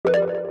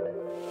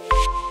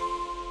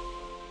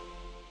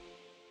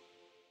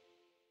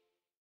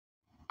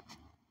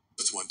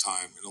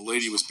time, and a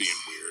lady was being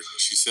weird.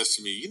 She says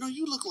to me, "You know,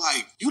 you look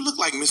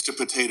like Mr.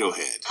 Potato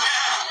Head."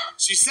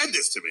 She said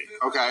this to me.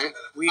 Okay.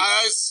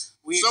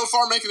 So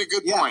far making a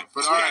good point,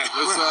 but all right.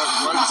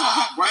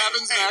 What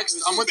happens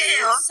next? I'm with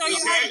there. So you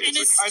have an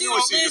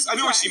astute I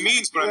know what she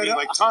means, but I mean,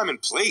 like, time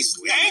and place.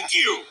 Thank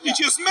you. You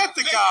just met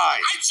the guy.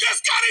 I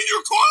just got in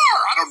your car.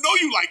 I don't know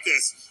you like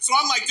this. So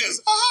I'm like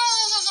this.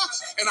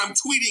 And I'm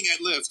tweeting at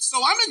Lyft. So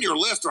I'm in your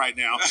Lyft right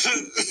now.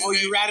 Oh,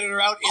 you ratted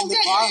her out in the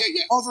car?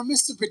 Yeah. Over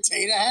Mr.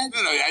 Potato Head?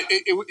 No,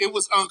 it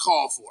was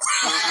uncalled for.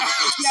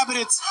 Yeah, but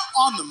it's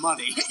on the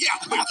money. Yeah,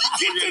 but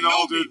We're getting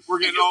old, dude. We're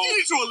getting old.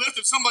 If you get into a Lyft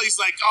and somebody's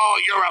like,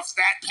 "Oh, you're a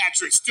fat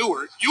Patrick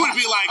Stewart," you would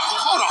be like, well,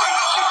 "Hold on."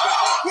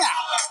 Yeah,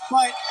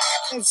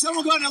 but if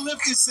someone got in a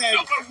Lyft and said...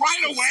 No, but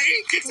right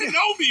away, get to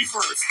know me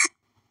first.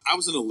 I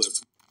was in a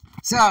Lyft.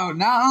 So,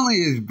 not only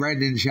is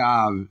Brendan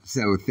Schaub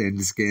so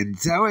thin-skinned,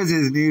 so is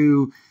his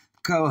new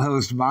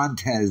co-host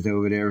Montez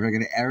over there,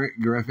 freaking Erik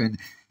Griffin.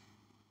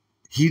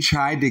 He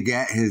tried to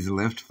get his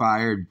Lyft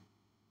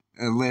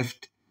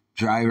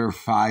driver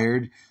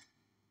fired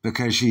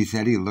because she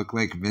said he looked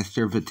like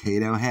Mr.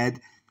 Potato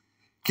Head.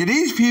 Can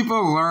these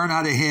people learn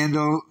how to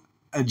handle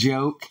a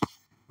joke?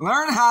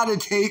 Learn how to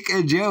take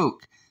a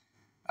joke.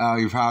 Oh,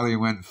 he probably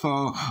went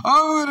full,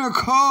 "I'm going to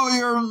call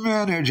your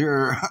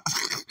manager."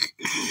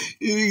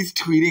 He's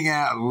tweeting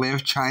at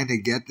Lyft trying to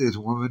get this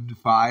woman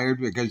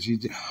fired because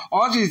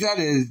all she said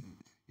is,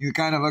 "You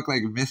kind of look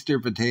like Mr.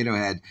 Potato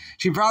Head."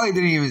 She probably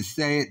didn't even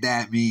say it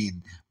that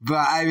mean.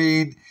 But, I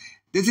mean,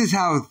 this is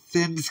how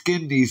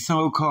thin-skinned these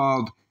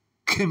so-called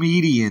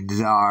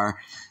comedians are,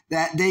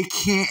 that they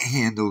can't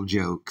handle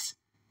jokes.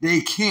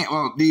 They can't.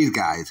 Well, these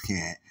guys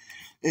can't.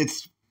 It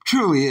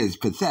truly is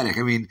pathetic.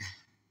 I mean,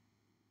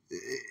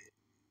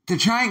 to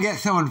try and get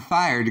someone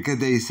fired because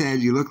they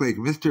said you look like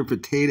Mr.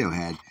 Potato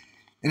Head.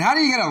 And how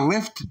do you get a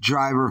Lyft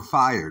driver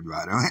fired,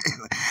 by the way?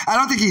 I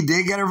don't think he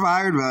did get her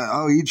fired,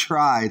 but, he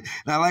tried.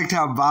 And I liked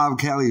how Bob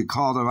Kelly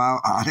called him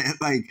out on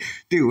it. Like,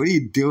 dude, what are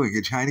you doing?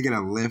 You're trying to get a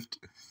Lyft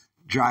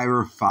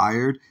driver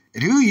fired?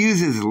 And who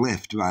uses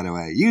Lyft, by the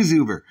way? Use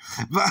Uber.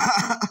 But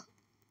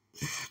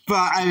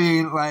I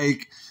mean,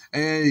 like,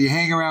 you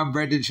hang around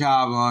Brendan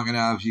Schaub long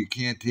enough, you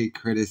can't take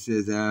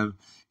criticism.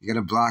 You got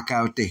to block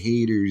out the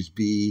haters,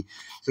 B.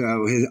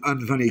 So his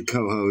unfunny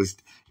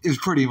co-host is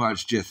pretty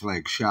much just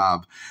like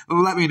Schaub.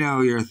 Let me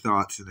know your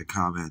thoughts in the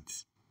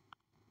comments.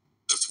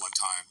 One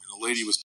time, and a lady was